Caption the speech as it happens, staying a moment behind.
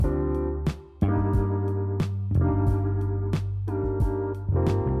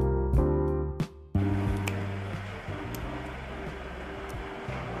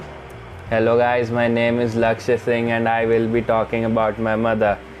Hello guys, my name is Lakshya Singh and I will be talking about my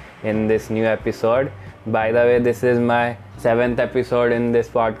mother in this new episode. By the way, this is my 7th episode in this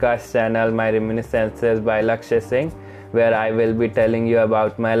podcast channel, My Reminiscences by Lakshya Singh, where I will be telling you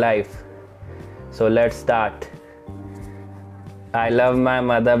about my life. So let's start. I love my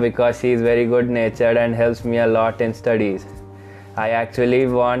mother because she is very good natured and helps me a lot in studies. I actually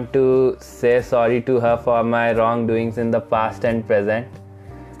want to say sorry to her for my wrongdoings in the past and present.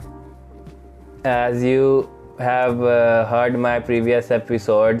 As you have heard my previous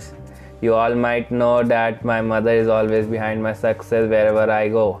episodes, you all might know that my mother is always behind my success wherever I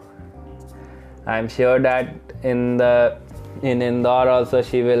go. I'm sure that in Indore also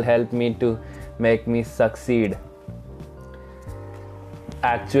she will help me to make me succeed.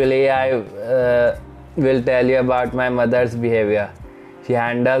 Actually, I will tell you about my mother's behavior. She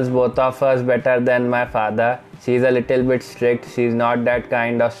handles both of us better than my father. She's a little bit strict. She's not that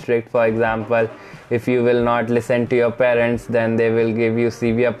kind of strict. For example, if you will not listen to your parents, then they will give you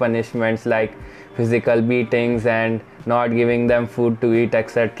severe punishments like physical beatings and not giving them food to eat,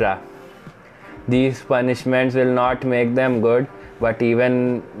 etc. These punishments will not make them good, but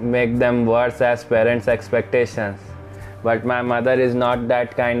even make them worse as parents' expectations. But my mother is not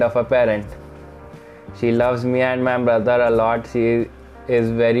that kind of a parent. She loves me and my brother a lot. She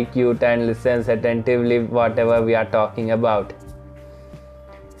is very cute and listens attentively whatever we are talking about.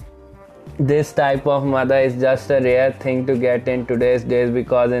 This type of mother is just a rare thing to get in today's days,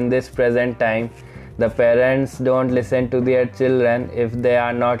 because in this present time the parents don't listen to their children if they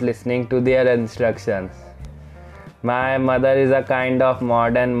are not listening to their instructions. My mother is a kind of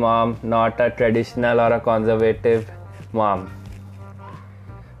modern mom, not a traditional or a conservative mom.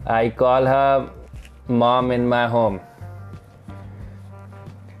 I call her mom in my home.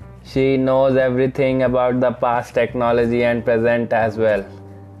 She knows everything about the past, technology and present as well.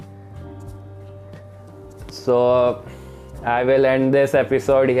 So I will end this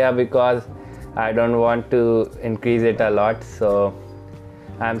episode here because I don't want to increase it a lot. So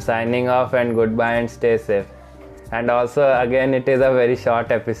I'm signing off and goodbye and stay safe. And also again, it is a very short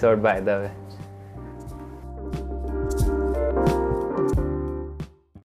episode, by the way.